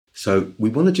So we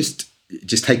want to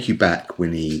just take you back,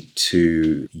 Winnie,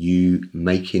 to you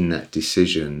making that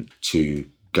decision to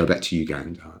go back to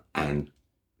Uganda and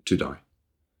to die.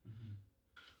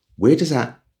 Where does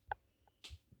that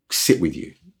sit with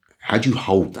you? How do you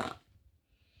hold that?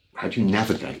 How do you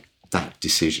navigate that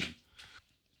decision?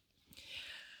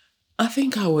 I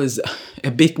think I was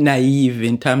a bit naive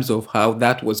in terms of how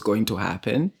that was going to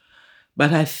happen.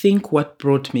 But I think what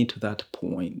brought me to that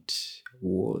point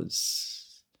was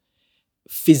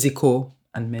physical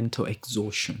and mental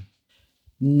exhaustion,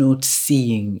 not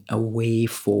seeing a way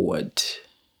forward,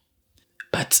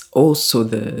 but also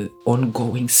the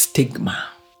ongoing stigma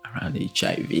around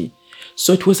HIV.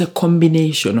 So it was a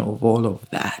combination of all of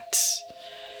that.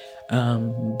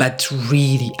 But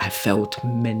really, I felt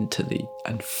mentally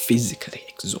and physically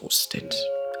exhausted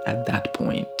at that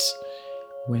point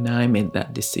when I made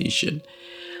that decision.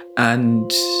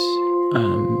 And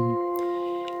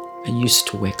I used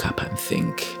to wake up and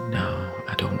think, no,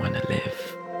 I don't want to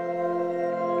live.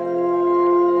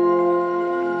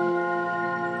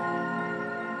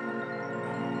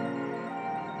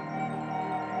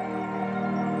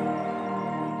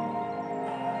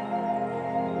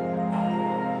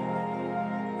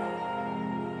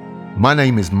 My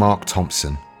name is Mark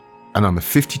Thompson, and I'm a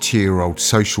 52-year-old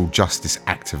social justice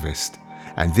activist,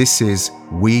 and this is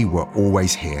We Were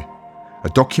Always Here, a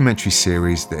documentary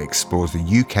series that explores the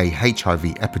UK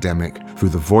HIV epidemic through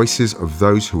the voices of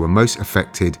those who are most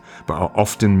affected but are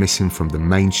often missing from the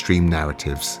mainstream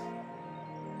narratives.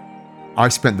 I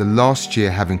spent the last year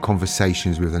having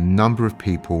conversations with a number of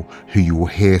people who you will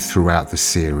hear throughout the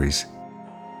series.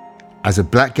 As a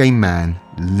black gay man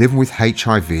living with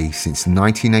HIV since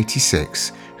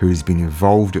 1986, who has been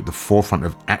involved at the forefront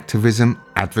of activism,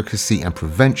 advocacy and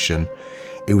prevention,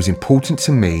 it was important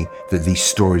to me that these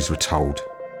stories were told.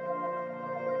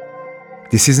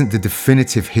 This isn't the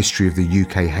definitive history of the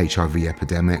UK HIV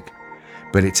epidemic,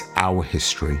 but it's our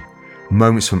history,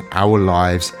 moments from our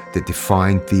lives that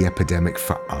defined the epidemic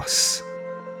for us.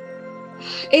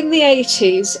 In the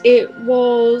 80s, it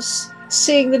was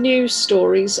seeing the news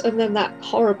stories and then that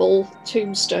horrible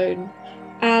Tombstone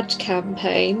ad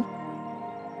campaign.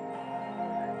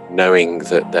 Knowing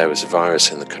that there was a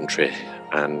virus in the country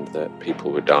and that people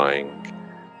were dying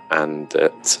and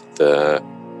that the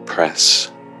press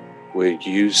were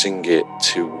using it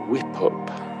to whip up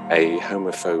a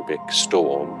homophobic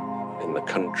storm in the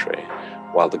country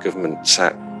while the government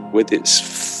sat with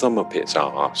its thumb up its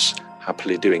arse,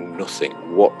 happily doing nothing,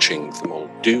 watching them all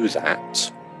do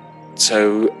that.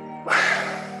 So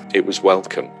it was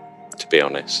welcome, to be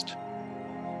honest.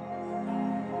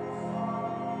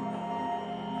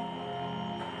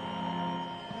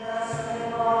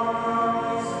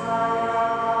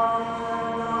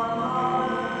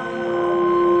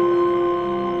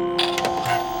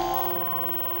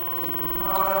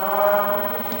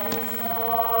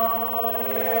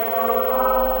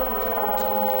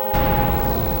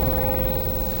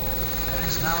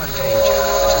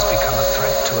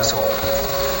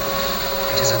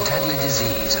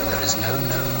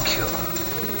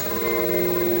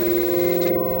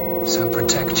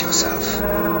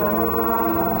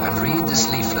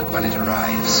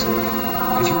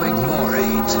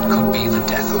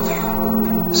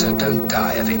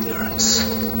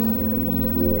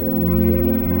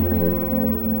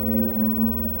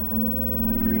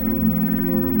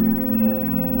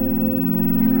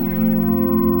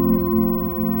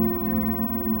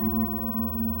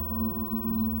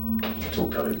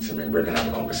 We're going to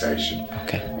have a conversation.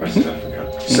 Okay. West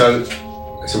Africa. So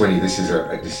Winnie, this is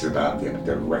about the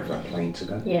epidemic. Wait for that plane to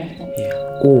go.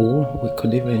 Yeah. Or we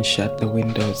could even shut the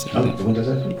windows. The windows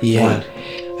open? Yeah.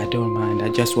 Why? I don't mind. I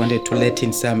just wanted to let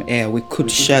in some air. We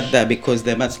could shut that because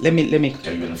there must. Let me.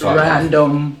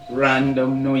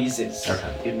 Random noises.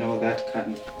 Okay. You know that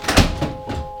kind.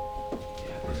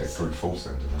 Will take brute force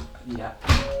then, doesn't it? Yeah,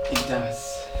 it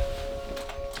does.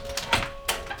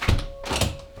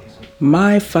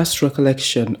 My first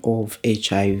recollection of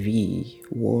HIV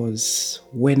was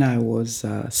when I was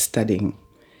studying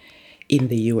in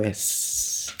the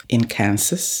US, in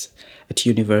Kansas, at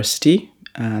university,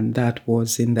 and that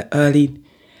was in the early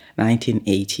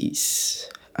 1980s.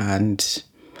 And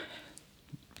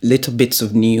little bits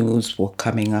of news were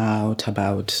coming out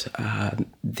about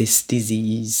this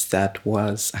disease that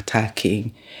was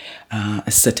attacking a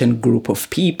certain group of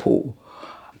people.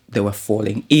 They were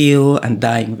falling ill and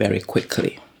dying very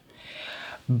quickly.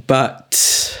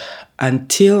 But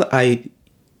until I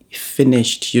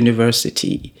finished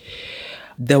university,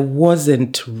 there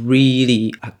wasn't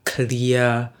really a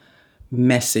clear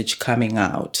message coming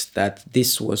out that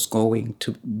this was going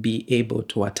to be able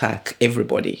to attack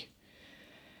everybody.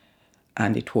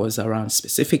 And it was around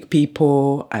specific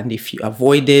people. And if you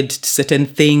avoided certain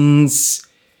things,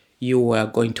 you were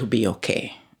going to be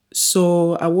okay.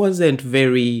 So I wasn't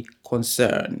very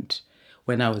concerned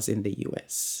when I was in the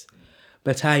US.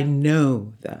 But I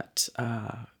know that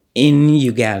in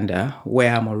Uganda,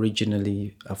 where I'm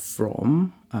originally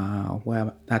from,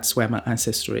 that's where my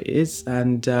ancestry is,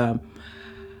 and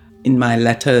in my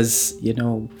letters,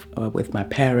 with my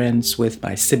parents, with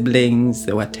my siblings,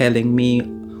 they were telling me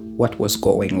what was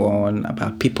going on,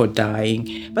 about people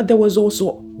dying, but there was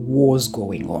also wars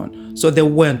going on, so they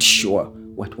weren't sure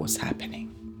what was happening.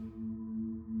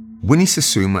 Winnie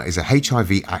Sissouma is a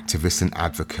HIV activist and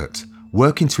advocate,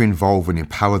 working to involve and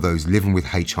empower those living with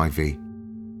HIV.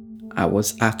 I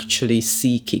was actually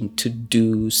seeking to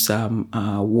do some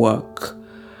work,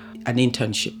 an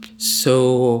internship.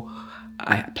 So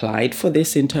I applied for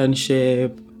this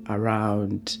internship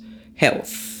around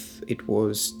health. It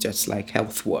was just like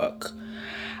health work.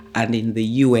 And in the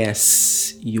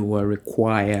US, you were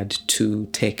required to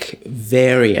take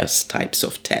various types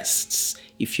of tests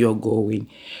if you're going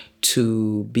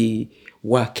to be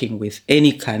working with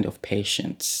any kind of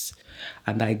patients.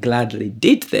 And I gladly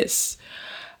did this.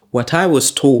 What I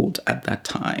was told at that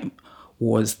time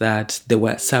was that there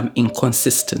were some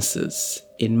inconsistencies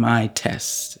in my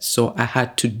tests. So I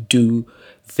had to do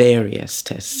various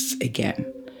tests again.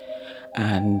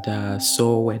 And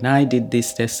so when I did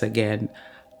these tests again,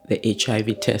 the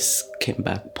HIV test came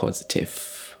back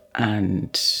positive.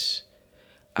 And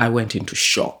I went into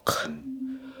shock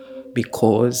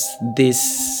because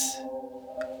this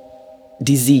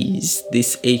disease,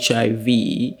 this HIV,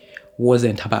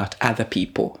 wasn't about other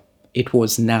people. It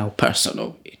was now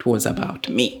personal. It was about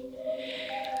me.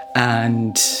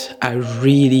 And I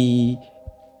really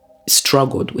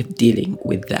struggled with dealing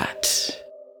with that.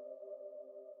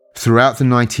 Throughout the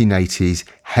 1980s,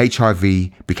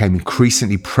 HIV became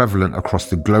increasingly prevalent across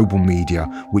the global media,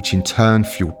 which in turn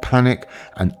fueled panic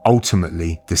and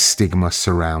ultimately the stigma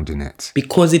surrounding it.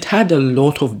 Because it had a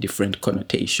lot of different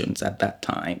connotations at that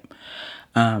time.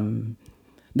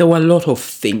 There were a lot of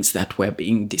things that were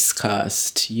being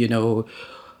discussed,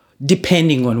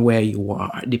 depending on where you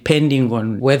are, depending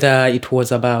on whether it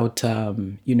was about,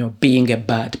 being a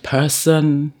bad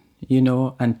person,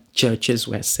 and churches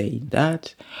were saying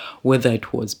that, whether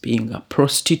it was being a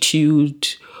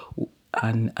prostitute,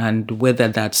 and whether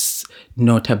that's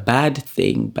not a bad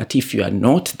thing. But if you are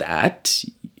not that,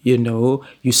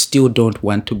 you still don't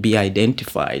want to be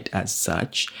identified as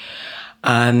such.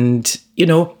 And,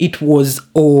 it was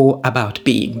all about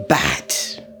being bad.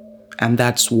 And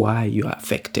that's why you are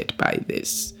affected by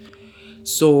this.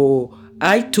 So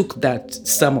I took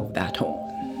some of that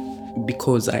on,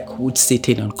 because I would sit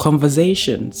in on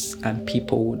conversations and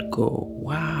people would go,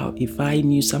 wow, if I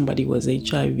knew somebody was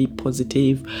HIV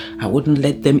positive, I wouldn't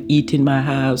let them eat in my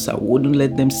house. I wouldn't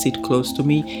let them sit close to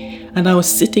me. And I was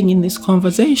sitting in these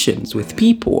conversations with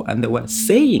people and they were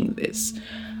saying this.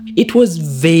 It was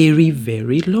very,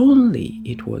 very lonely.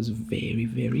 It was very,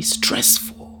 very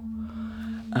stressful.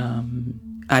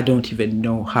 I don't even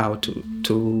know how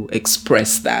to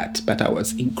express that, but I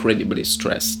was incredibly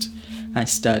stressed. I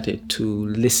started to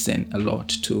listen a lot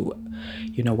to,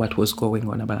 what was going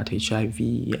on about HIV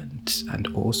and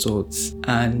all sorts.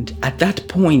 And at that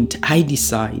point, I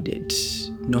decided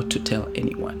not to tell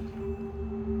anyone.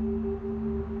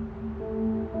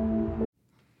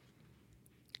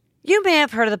 You may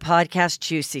have heard of the podcast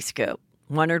Juicy Scoop.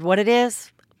 Wondered what it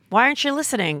is? Why aren't you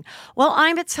listening? Well,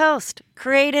 I'm its host.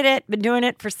 Created it, been doing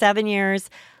it for 7 years.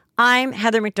 I'm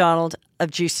Heather McDonald of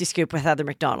Juicy Scoop with Heather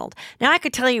McDonald. Now, I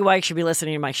could tell you why you should be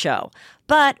listening to my show,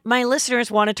 but my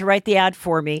listeners wanted to write the ad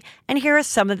for me, and here are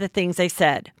some of the things they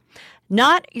said.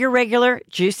 Not your regular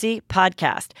juicy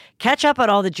podcast. Catch up on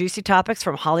all the juicy topics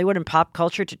from Hollywood and pop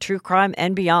culture to true crime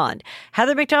and beyond.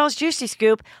 Heather McDonald's Juicy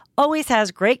Scoop always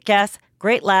has great guests,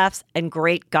 great laughs, and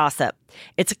great gossip.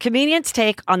 It's a comedian's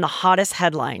take on the hottest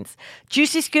headlines.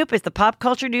 Juicy Scoop is the pop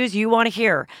culture news you want to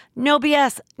hear. No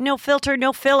BS, no filter,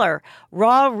 no filler.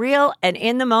 Raw, real, and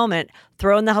in the moment.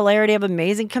 Throw in the hilarity of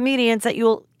amazing comedians that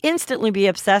you'll instantly be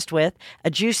obsessed with, a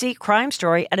juicy crime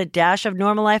story, and a dash of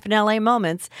normal life in LA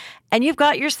moments, and you've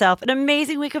got yourself an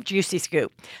amazing week of Juicy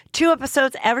Scoop. 2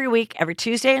 episodes every week, every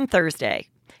Tuesday and Thursday.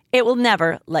 It will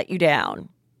never let you down.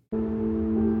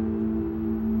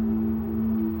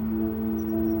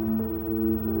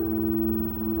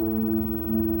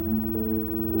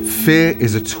 Fear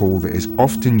is a tool that is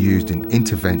often used in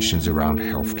interventions around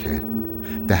healthcare.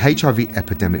 The HIV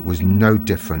epidemic was no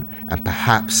different, and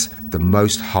perhaps the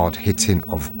most hard-hitting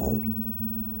of all.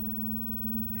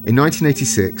 In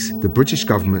 1986, the British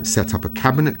government set up a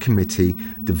cabinet committee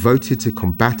devoted to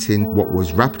combating what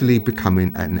was rapidly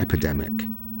becoming an epidemic.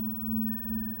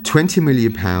 £20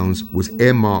 million was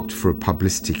earmarked for a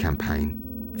publicity campaign.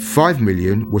 £5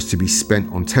 million was to be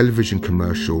spent on television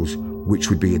commercials,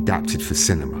 which would be adapted for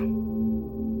cinema.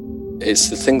 It's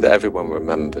the thing that everyone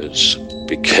remembers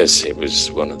because it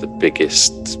was one of the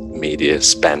biggest media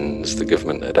spends the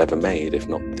government had ever made, if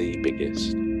not the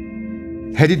biggest.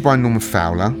 Headed by Norman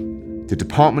Fowler, the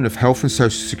Department of Health and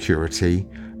Social Security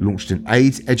launched an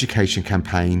AIDS education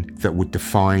campaign that would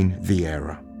define the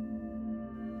era.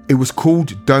 It was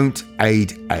called Don't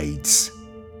Aid AIDS,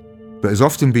 but has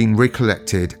often been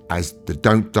recollected as the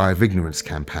Don't Die of Ignorance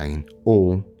campaign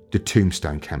or the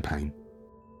Tombstone campaign.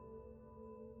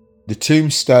 The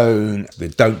Tombstone, the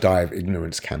Don't Die of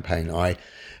Ignorance campaign, I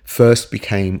first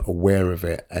became aware of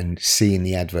it and seeing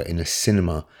the advert in a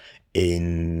cinema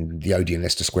in the Odeon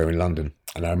Leicester Square in London.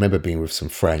 And I remember being with some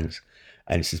friends,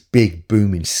 and it's this big,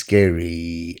 booming,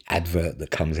 scary advert that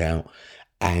comes out,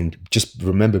 and just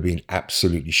remember being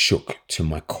absolutely shook to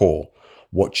my core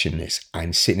watching this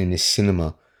and sitting in this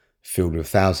cinema filled with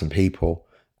 1,000 people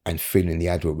and feeling the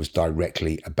advert was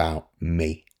directly about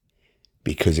me,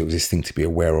 because it was this thing to be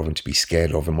aware of and to be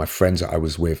scared of. And my friends that I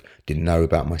was with didn't know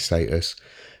about my status.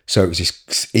 So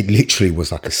it literally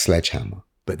was like a sledgehammer.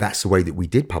 But that's the way that we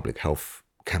did public health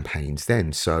campaigns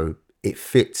then. So it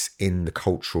fits in the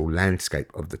cultural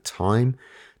landscape of the time.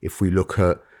 If we look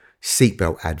at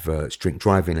seatbelt adverts, drink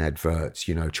driving adverts,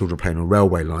 children playing on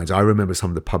railway lines. I remember some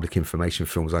of the public information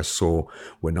films I saw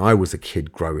when I was a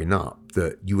kid growing up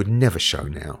that you would never show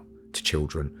now to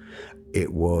children.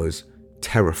 It was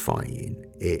terrifying.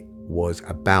 It was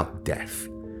about death.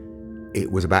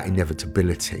 It was about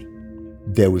inevitability.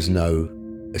 There was no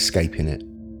escaping it.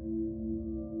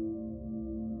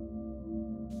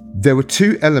 There were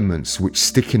two elements which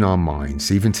stick in our minds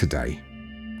even today.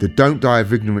 The Don't Die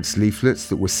of Ignorance leaflets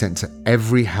that were sent to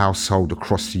every household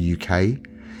across the UK,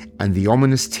 and the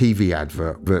ominous TV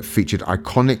advert that featured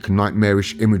iconic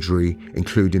nightmarish imagery,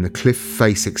 including a cliff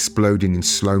face exploding in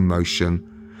slow motion,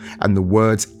 and the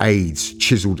words AIDS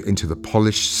chiselled into the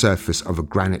polished surface of a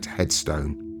granite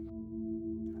headstone.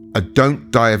 A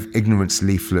Don't Die of Ignorance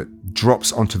leaflet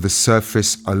drops onto the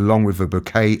surface along with a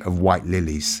bouquet of white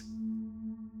lilies.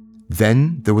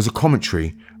 Then there was a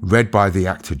commentary read by the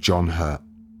actor John Hurt.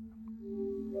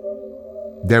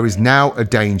 There is now a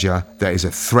danger that is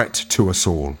a threat to us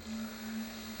all.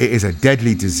 It is a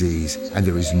deadly disease and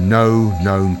there is no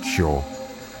known cure.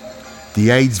 The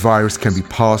AIDS virus can be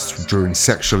passed during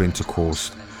sexual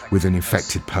intercourse with an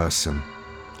infected person.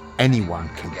 Anyone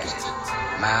can get it.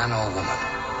 Man or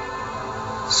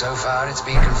woman. So far it's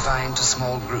been confined to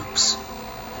small groups,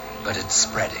 but it's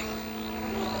spreading.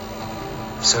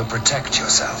 So protect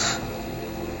yourself.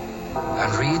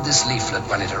 And read this leaflet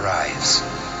when it arrives.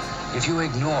 If you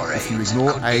ignore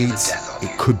AIDS,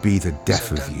 it could be the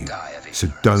death of you. So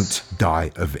don't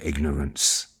die of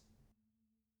ignorance.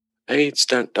 AIDS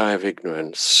Don't Die of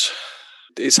Ignorance.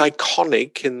 It's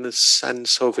iconic in the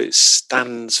sense of it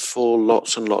stands for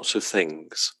lots and lots of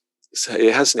things. So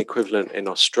it has an equivalent in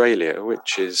Australia,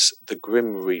 which is the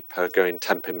Grim Reaper going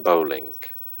tenpin bowling,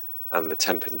 and the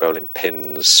tenpin bowling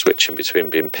pins switching between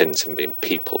being pins and being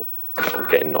people, or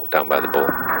getting knocked down by the ball.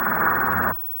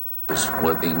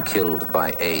 Were being killed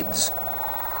by AIDS,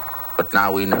 but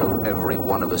now we know every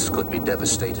one of us could be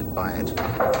devastated by it.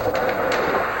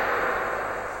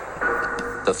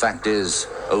 The fact is,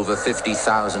 over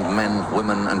 50,000 men,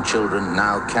 women and children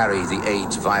now carry the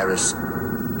AIDS virus.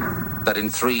 That in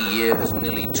 3 years,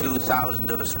 nearly 2,000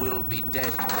 of us will be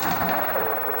dead.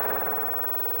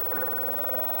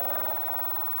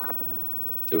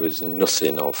 There was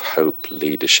nothing of hope,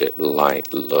 leadership,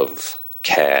 light, love,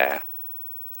 care,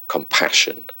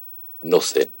 compassion,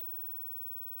 nothing.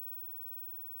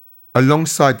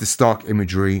 Alongside the stark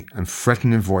imagery and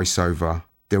threatening voiceover,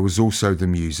 there was also the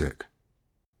music.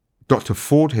 Dr.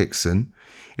 Ford Hickson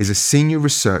is a senior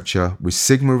researcher with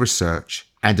Sigma Research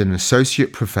and an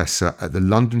associate professor at the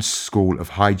London School of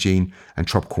Hygiene and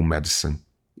Tropical Medicine.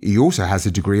 He also has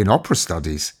a degree in opera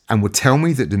studies and would tell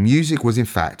me that the music was in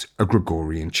fact a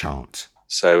Gregorian chant.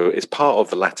 So it's part of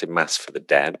the Latin Mass for the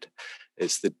dead.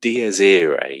 It's the Dies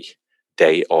Irae,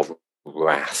 Day of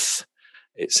Wrath.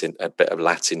 It's in a bit of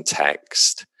Latin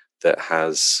text that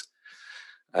has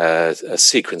a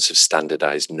sequence of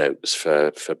standardized notes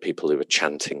for people who are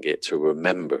chanting it to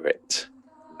remember it.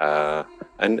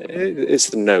 And it's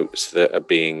the notes that are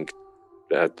being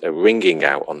ringing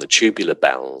out on the tubular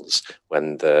bells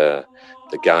when the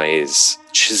guy is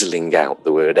chiseling out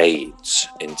the word AIDS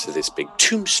into this big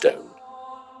tombstone.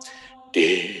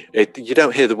 You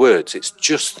don't hear the words, it's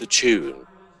just the tune.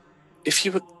 If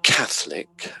you were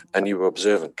Catholic and you were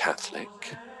observant Catholic,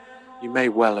 you may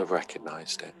well have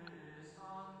recognised it.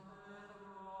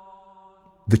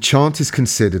 The chant is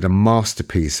considered a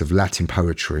masterpiece of Latin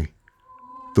poetry.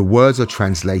 The words are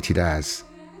translated as,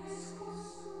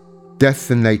 "Death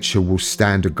and nature will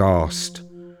stand aghast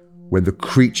when the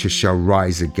creature shall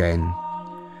rise again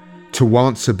to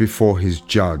answer before his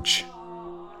judge.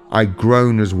 I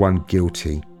groan as one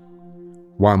guilty,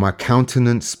 while my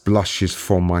countenance blushes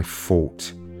for my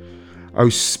fault. O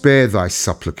spare thy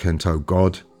supplicant, O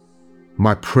God,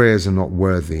 my prayers are not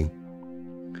worthy.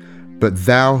 But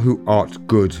thou who art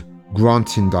good,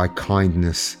 grant in thy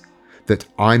kindness that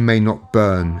I may not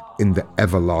burn in the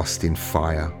everlasting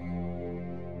fire."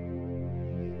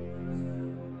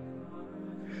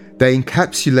 They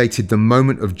encapsulated the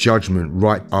moment of judgment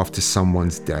right after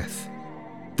someone's death,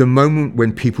 the moment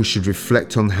when people should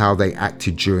reflect on how they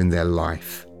acted during their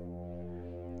life.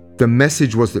 The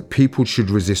message was that people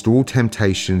should resist all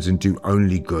temptations and do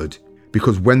only good,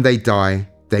 because when they die,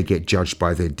 they get judged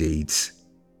by their deeds.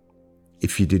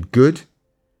 If you did good,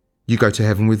 you go to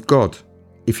heaven with God.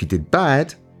 If you did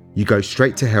bad, you go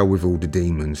straight to hell with all the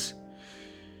demons.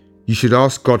 You should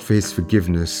ask God for his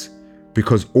forgiveness,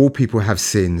 because all people have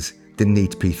sins that need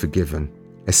to be forgiven,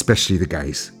 especially the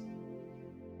gays.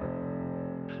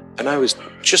 And I was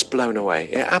just blown away.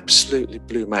 It absolutely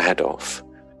blew my head off.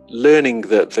 Learning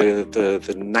that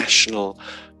the national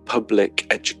public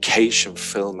education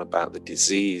film about the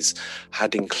disease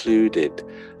had included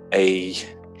a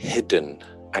hidden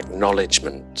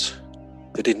acknowledgement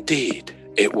that indeed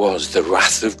it was the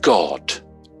wrath of God,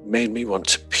 made me want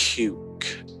to puke.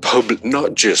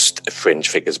 Not just fringe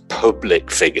figures,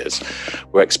 public figures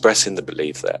were expressing the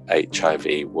belief that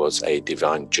HIV was a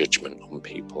divine judgment on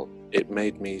people. It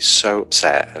made me so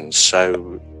upset and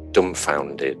so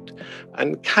dumbfounded,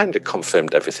 and kind of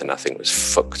confirmed everything I think was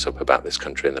fucked up about this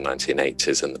country in the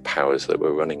 1980s and the powers that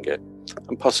were running it,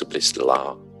 and possibly still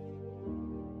are.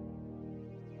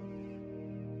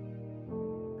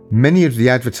 Many of the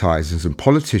advertisers and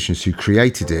politicians who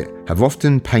created it have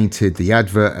often painted the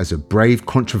advert as a brave,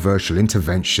 controversial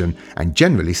intervention and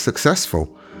generally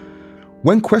successful.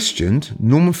 When questioned,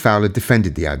 Norman Fowler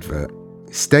defended the advert,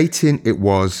 stating it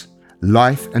was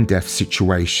life and death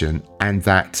situation and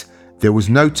that there was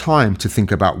no time to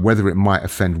think about whether it might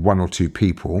offend one or two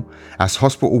people, as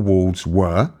hospital wards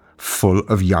were full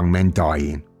of young men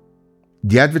dying.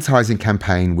 The advertising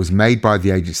campaign was made by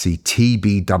the agency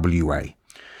TBWA.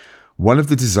 One of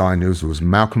the designers was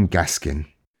Malcolm Gaskin.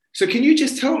 So can you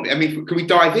just tell me, can we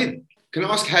dive in? Can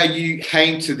I ask how you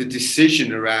came to the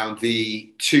decision around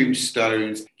the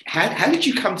tombstones? How did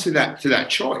you come to that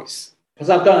choice?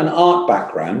 Because I've got an art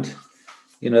background.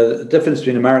 You know, the difference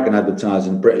between American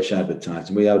advertising and British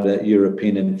advertising, we have a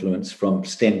European influence from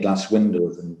stained glass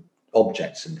windows and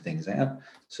objects and things like that.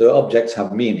 So objects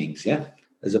have meanings, yeah?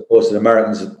 As opposed to the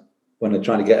Americans, when they're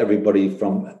trying to get everybody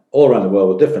from all around the world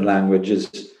with different languages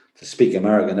to speak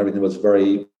American, everything was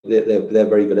they're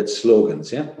very good at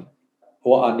slogans, yeah?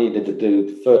 What I needed to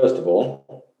do, first of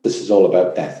all, this is all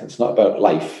about death. It's not about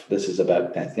life. This is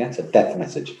about death, yeah? It's a death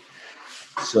message.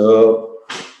 So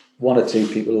one or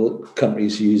two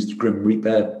companies used Grim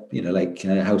Reaper, like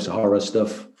House of Horror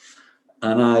stuff.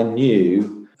 And I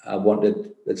knew I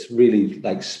wanted, it's really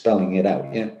like spelling it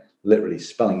out, yeah? Literally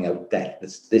spelling out death.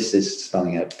 This is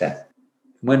spelling out death.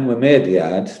 When we made the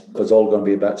ad, it was all going to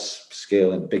be about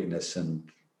scale and bigness and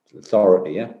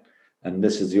authority, yeah? And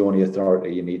this is the only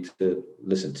authority you need to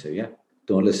listen to, yeah?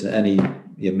 Don't listen to any of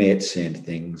your mates saying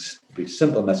things. Be a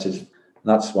simple message. And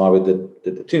that's why we did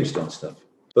the tombstone stuff.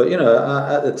 But,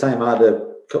 at the time, I had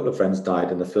a couple of friends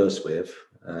died in the first wave.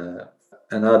 And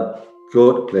I'd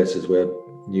go to places where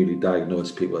newly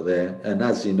diagnosed people are there. And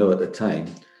as you know, at the time,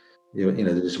 they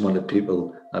just wanted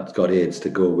people that got AIDS to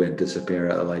go away and disappear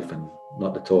out of life and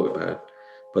not to talk about it.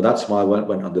 But that's why I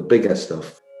went on the bigger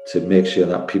stuff, to make sure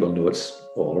that people know it's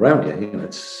all around you.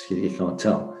 You can't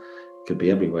tell. It could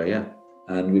be everywhere, yeah.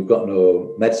 And we've got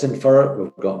no medicine for it.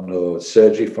 We've got no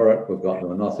surgery for it. We've got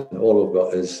no nothing. All we've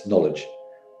got is knowledge.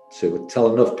 So we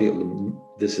tell enough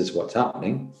people this is what's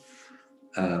happening,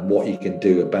 what you can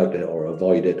do about it or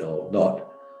avoid it or not.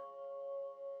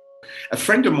 A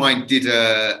friend of mine did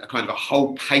a kind of a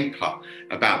whole paper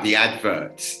about the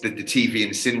adverts, the TV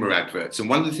and cinema adverts. And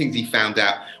one of the things he found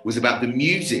out was about the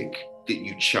music that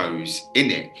you chose in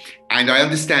it. And I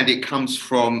understand it comes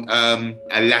from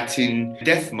a Latin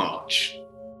death march.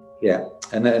 Yeah,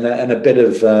 and a bit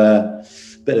of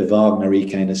Wagner-y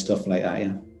kind of stuff like that,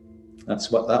 yeah.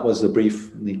 That was the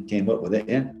brief, and he came up with it,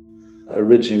 yeah.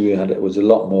 Originally, it was a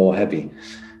lot more heavy.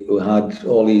 We had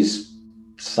all these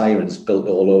sirens built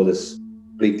all over this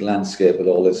bleak landscape with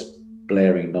all this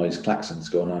blaring noise,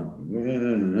 klaxons going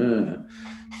on.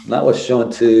 That was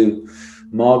shown to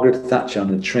Margaret Thatcher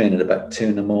on the train at about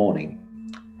 2 a.m.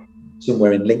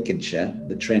 somewhere in Lincolnshire.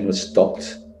 The train was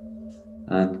stopped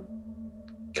and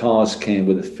cars came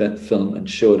with a film and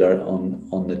showed her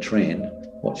on the train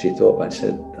what she thought. I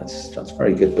said, that's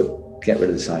very good, but get rid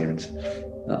of the sirens.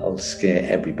 That'll scare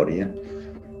everybody, yeah?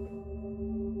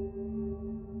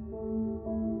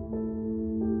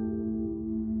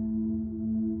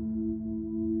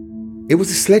 It was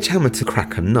a sledgehammer to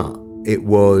crack a nut. It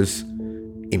was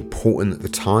important at the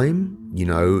time. You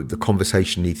know, the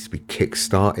conversation needed to be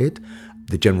kick-started.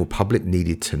 The general public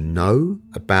needed to know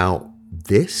about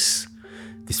this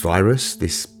virus,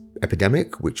 this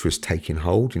epidemic, which was taking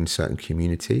hold in certain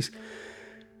communities.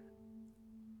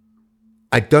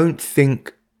 I don't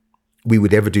think we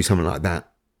would ever do something like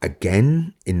that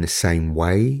again in the same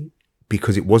way,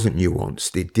 because it wasn't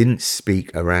nuanced. It didn't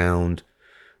speak around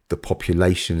the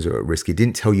populations are at risk. It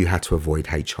didn't tell you how to avoid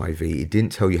HIV. It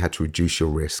didn't tell you how to reduce your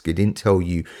risk. It didn't tell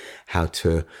you how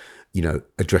to,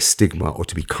 address stigma or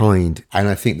to be kind. And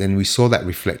I think then we saw that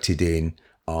reflected in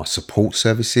our support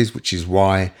services, which is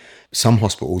why some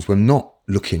hospitals were not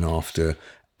looking after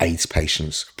AIDS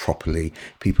patients properly.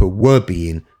 People were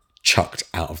being chucked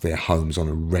out of their homes on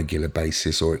a regular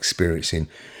basis or experiencing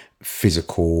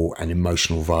physical and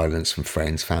emotional violence from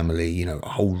friends, family, a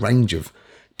whole range of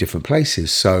different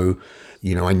places. So,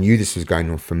 I knew this was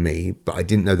going on for me, but I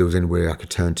didn't know there was anywhere I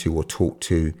could turn to or talk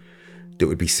to that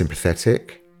would be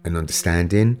sympathetic and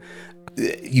understanding.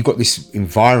 You've got this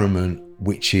environment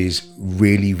which is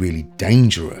really, really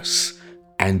dangerous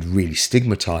and really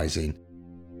stigmatizing.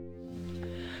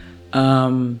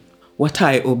 What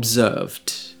I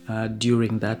observed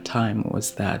during that time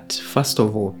was that, first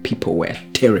of all, people were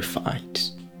terrified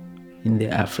in the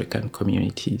African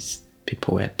communities.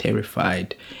 People were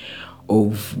terrified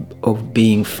of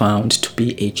being found to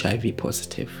be HIV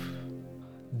positive.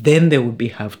 Then they would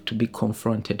have to be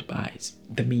confronted by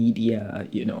the media,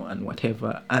 and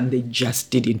whatever. And they just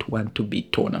didn't want to be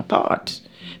torn apart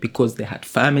because they had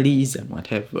families and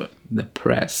whatever. The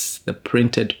press, the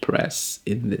printed press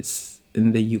in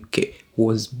the UK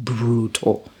was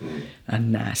brutal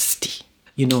and nasty.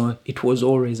 It was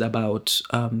always about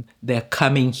they're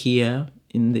coming here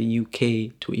in the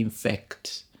UK to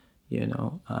infect,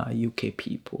 UK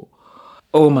people.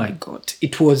 Oh my God,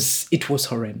 it was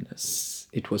horrendous.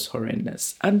 It was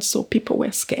horrendous. And so people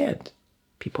were scared.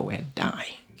 People were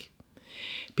dying.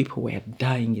 People were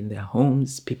dying in their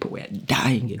homes. People were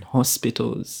dying in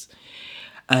hospitals.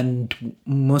 And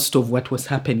most of what was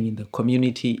happening in the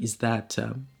community is that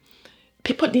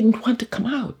people didn't want to come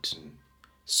out.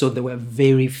 So there were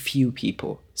very few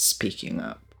people speaking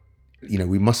up.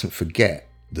 We mustn't forget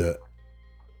that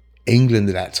England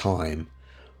at that time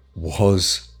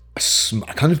was,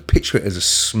 I kind of picture it as a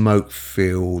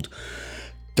smoke-filled,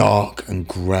 dark and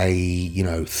grey,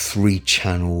 3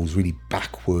 channels, really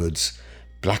backwards,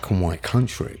 black and white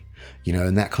country,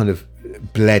 and that kind of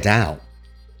bled out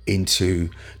into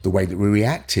the way that we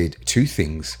reacted to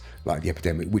things like the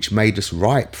epidemic, which made us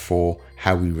ripe for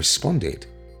how we responded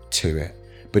to it.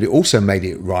 But it also made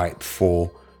it ripe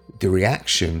for the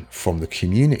reaction from the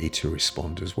community to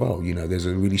respond as well. There's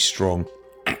a really strong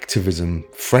activism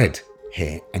thread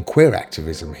here and queer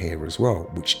activism here as well,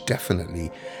 which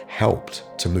definitely helped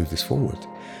to move this forward.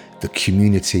 The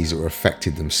communities that were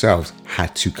affected themselves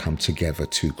had to come together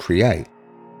to create.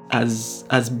 As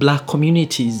Black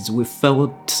communities, we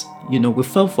felt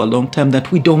for a long time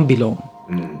that we don't belong.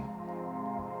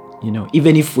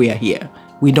 Even if we are here,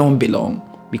 we don't belong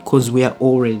because we are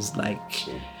always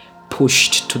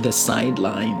pushed to the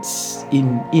sidelines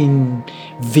in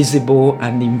visible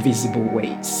and invisible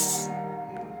ways.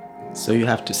 So you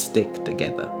have to stick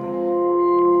together.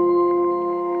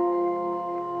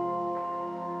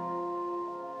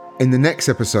 In the next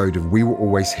episode of We Were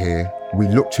Always Here, we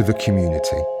look to the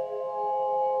community.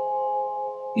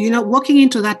 Walking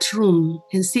into that room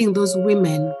and seeing those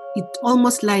women, it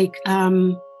almost like,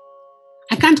 I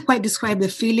can't quite describe the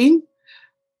feeling,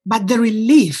 but the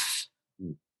relief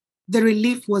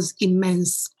was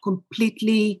immense,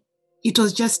 completely. It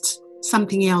was just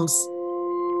something else.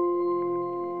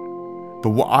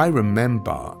 But what I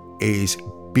remember is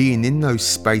being in those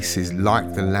spaces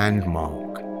like the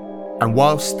Landmark, and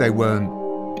whilst they weren't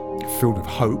filled with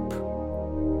hope,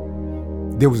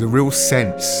 there was a real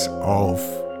sense of,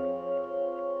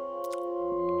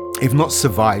 if not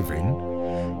surviving,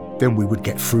 then we would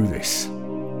get through this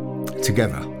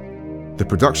together. The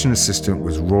production assistant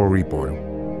was Rory Boyle.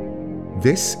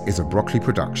 This is a Broccoli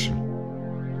production.